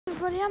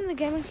everybody, I'm the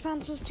Gaming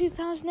Sponsors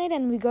 2008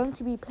 and we're going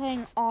to be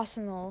playing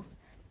Arsenal.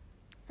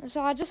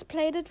 So I just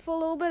played it for a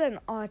little bit and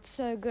it's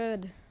so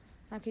good.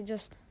 Like you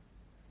just,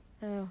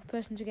 the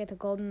person to get the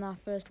golden knife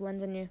first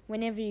wins, and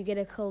whenever you get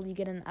a kill you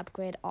get an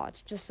upgrade.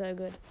 It's just so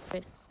good.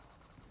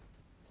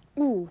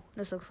 Ooh,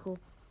 this looks cool.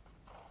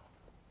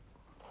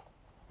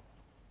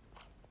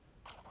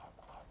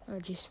 Oh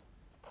jeez,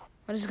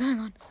 what is going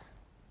on?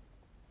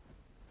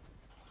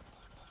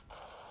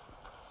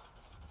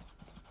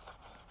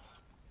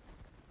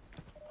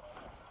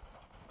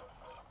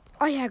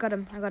 Oh yeah, I got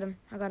him.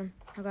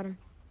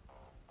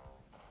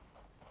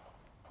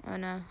 Oh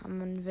no, I'm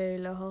on very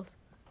low health.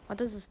 What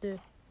does this do?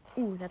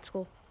 Ooh, that's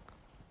cool.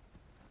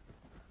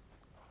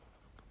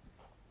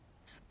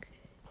 Okay.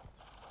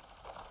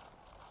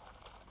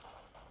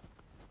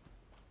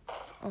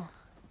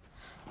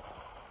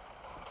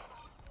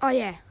 Oh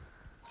yeah.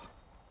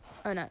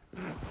 Oh no.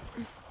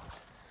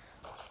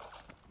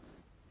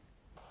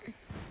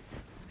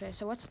 Okay,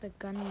 so what's the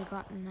gun we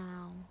got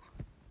now?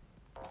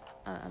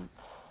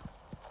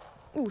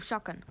 Ooh,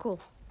 shotgun. Cool.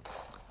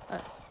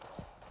 Well,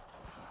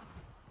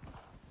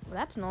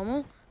 that's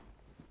normal.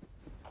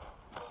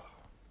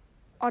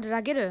 Oh, did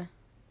I get her?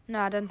 No,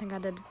 I don't think I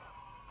did.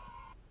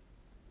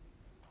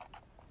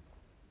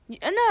 No,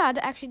 I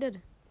actually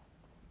did.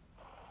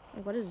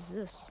 Oh, what is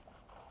this?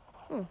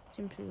 Oh,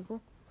 seems pretty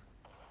cool.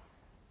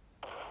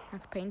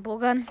 Like a paintball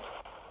gun.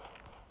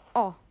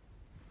 Oh.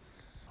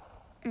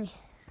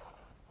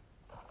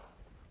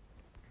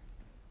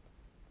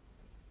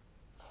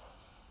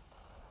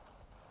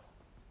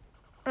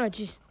 Oh,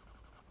 jeez.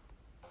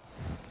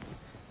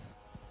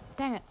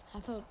 Dang it. I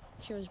thought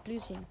she was blue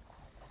team.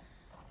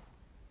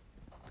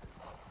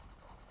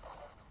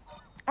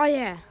 Oh,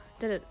 yeah.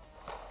 Did it.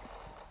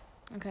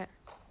 Okay.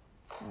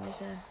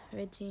 There's a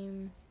red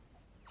team.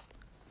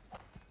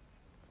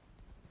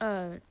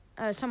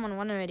 Someone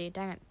won already.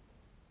 Dang it.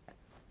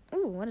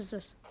 Ooh, what is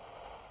this?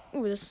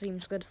 Ooh, this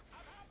seems good.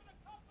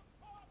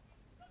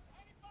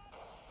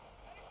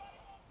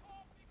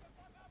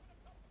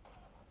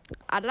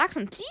 I'd like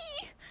some tea.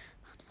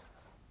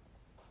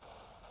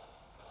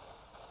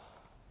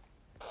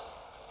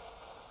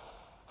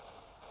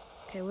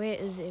 Okay, where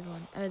is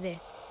everyone? Oh, there.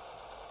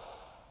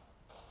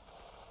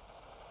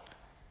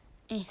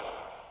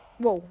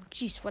 Whoa,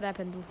 jeez, what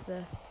happened with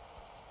the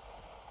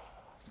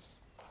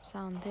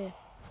sound there?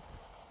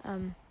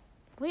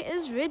 Where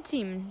is red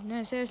team?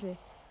 No, seriously.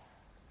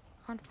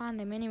 Can't find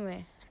them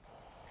anywhere.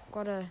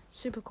 Got a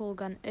super cool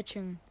gun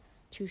itching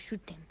to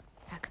shoot them.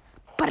 Like,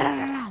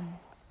 ba-da-da-dum.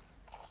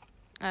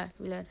 Oh,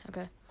 reload,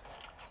 okay.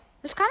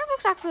 This kind of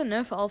looks like the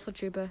Nerf Alpha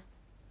Trooper.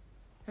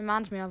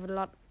 Reminds me of it a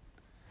lot.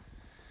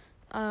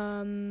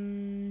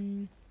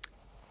 Ooh,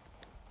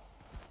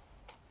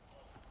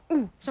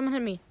 someone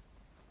hit me.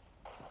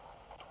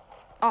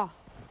 Oh.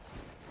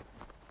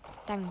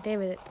 Dang,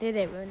 there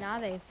they were. Now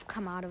they've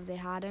come out of their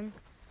hiding.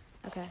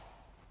 Okay.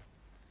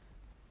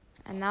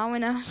 And now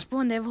when I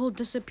spawn, they've all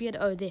disappeared.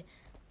 Oh, there.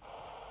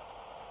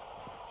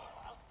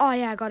 Oh,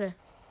 yeah, I got it.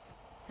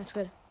 That's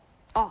good.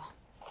 Oh.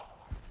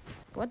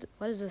 What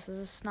is this? Is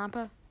this a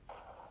sniper?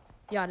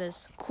 Yeah, it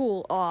is.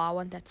 Cool. Oh, I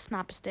want that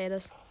sniper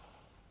status.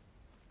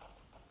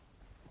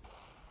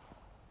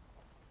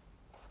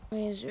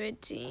 Where's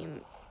red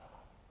team?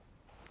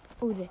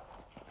 Oh, there.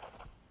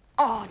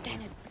 Oh,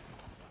 dang it.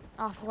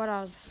 Oh, I forgot I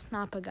was a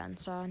sniper gun,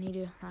 so I need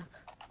to, like,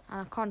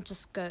 I can't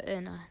just go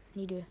in. I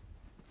need to,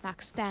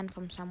 like, stand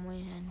from somewhere.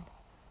 And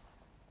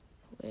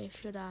where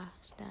should I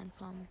stand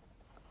from?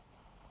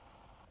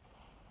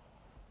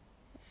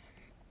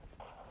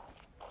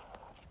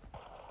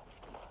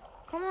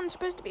 Come on, it's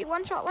supposed to be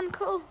one shot, one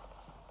kill.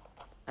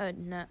 Oh,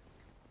 no.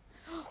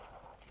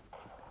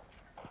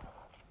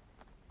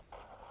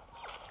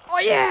 Oh,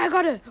 yeah, I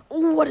got it.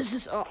 Oh, what is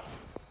this? Oh,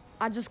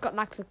 I just got,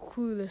 like, the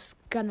coolest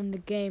gun in the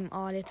game.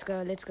 Oh, let's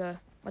go.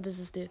 What does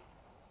this do?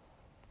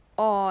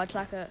 Oh, it's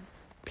like a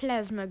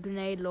plasma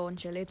grenade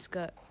launcher. Let's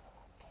go.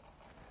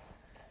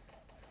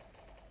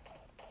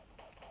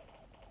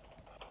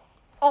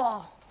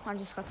 Oh, I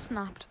just got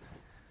snapped.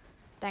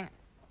 Dang it.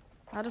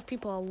 A lot of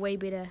people are way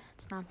better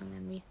at snapping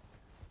than me.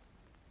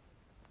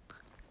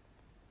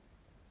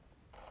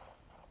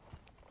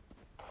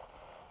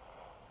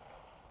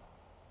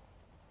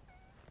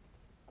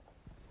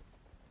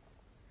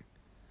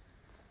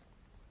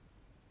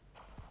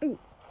 Ooh.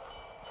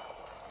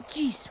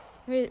 Jeez.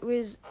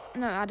 Where's...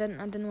 No, I didn't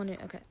want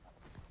to... Okay.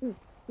 Ooh.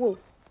 Whoa.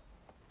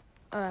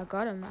 I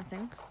got him, I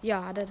think. Yeah,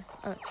 I did.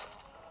 Oh.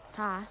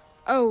 Hi.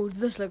 Oh,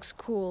 this looks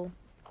cool.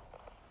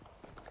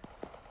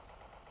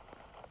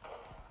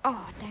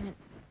 Oh, dang it.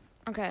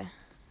 Okay.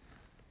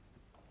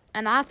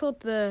 And I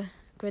thought the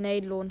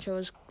grenade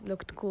launcher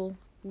looked cool.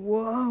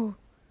 Whoa.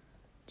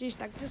 Jeez,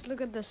 like, just look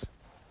at this.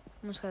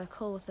 Almost got a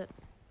kill with it.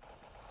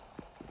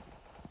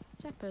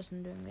 What's that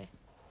person doing there?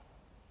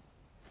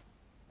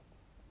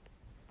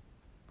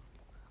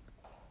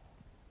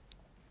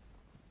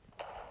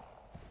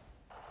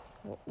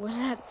 What was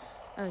that?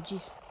 Oh,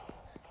 jeez.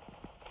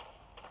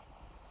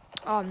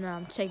 Oh, no,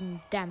 I'm taking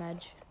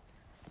damage.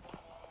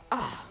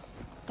 Ah,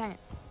 dang it.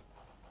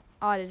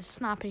 Oh, there's a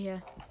sniper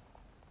here.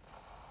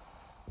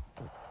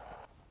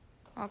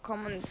 Oh,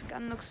 come on, this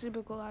gun looks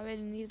super cool. I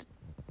really need it.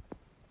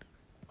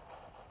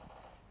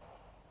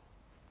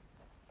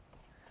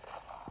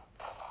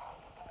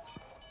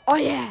 Oh,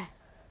 yeah.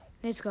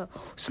 Let's go.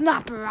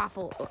 Sniper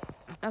rifle.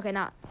 Okay,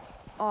 now.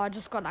 Oh, I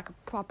just got like a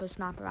proper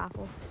sniper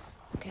rifle.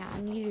 Okay,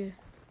 I need to.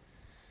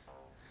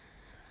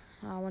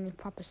 Oh, I want a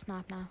proper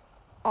snipe now.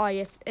 Oh,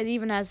 yes. It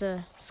even has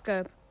a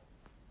scope.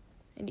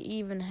 It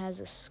even has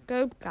a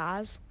scope,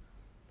 guys.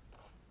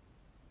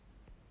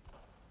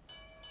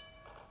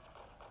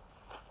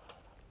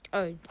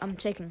 Oh, I'm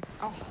taking.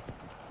 Oh.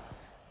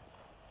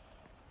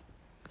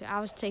 Okay, I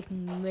was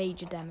taking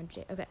major damage.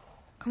 Okay.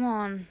 Come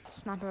on,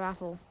 sniper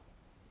rifle.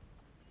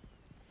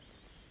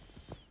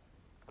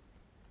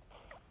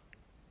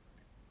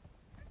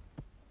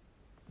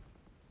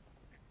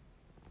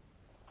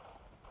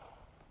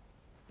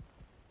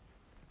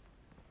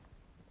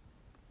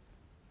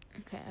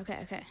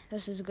 Okay.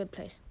 This is a good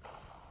place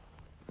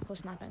for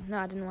sniping. No,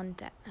 I didn't want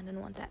that.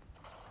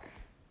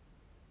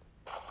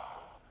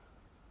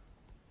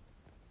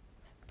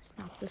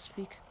 Snap this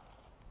freak.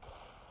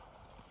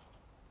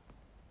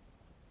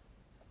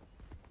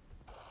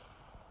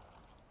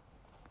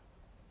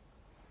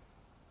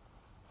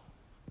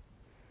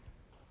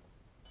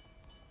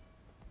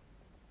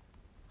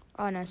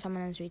 Oh no,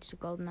 someone has reached the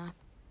golden knife.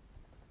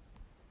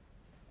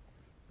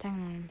 Dang,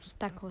 I'm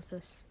stuck with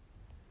this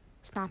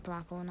sniper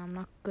rifle and I'm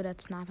not good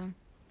at sniping.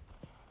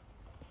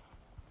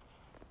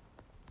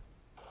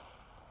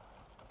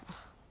 Ugh.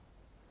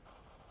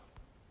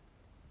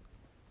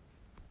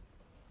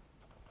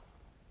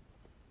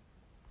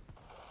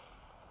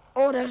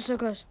 Oh, that was so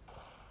close.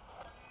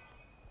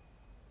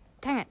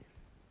 Dang it.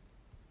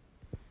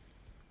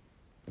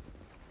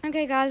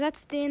 Okay guys,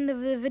 that's the end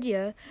of the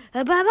video.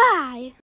 Bye bye.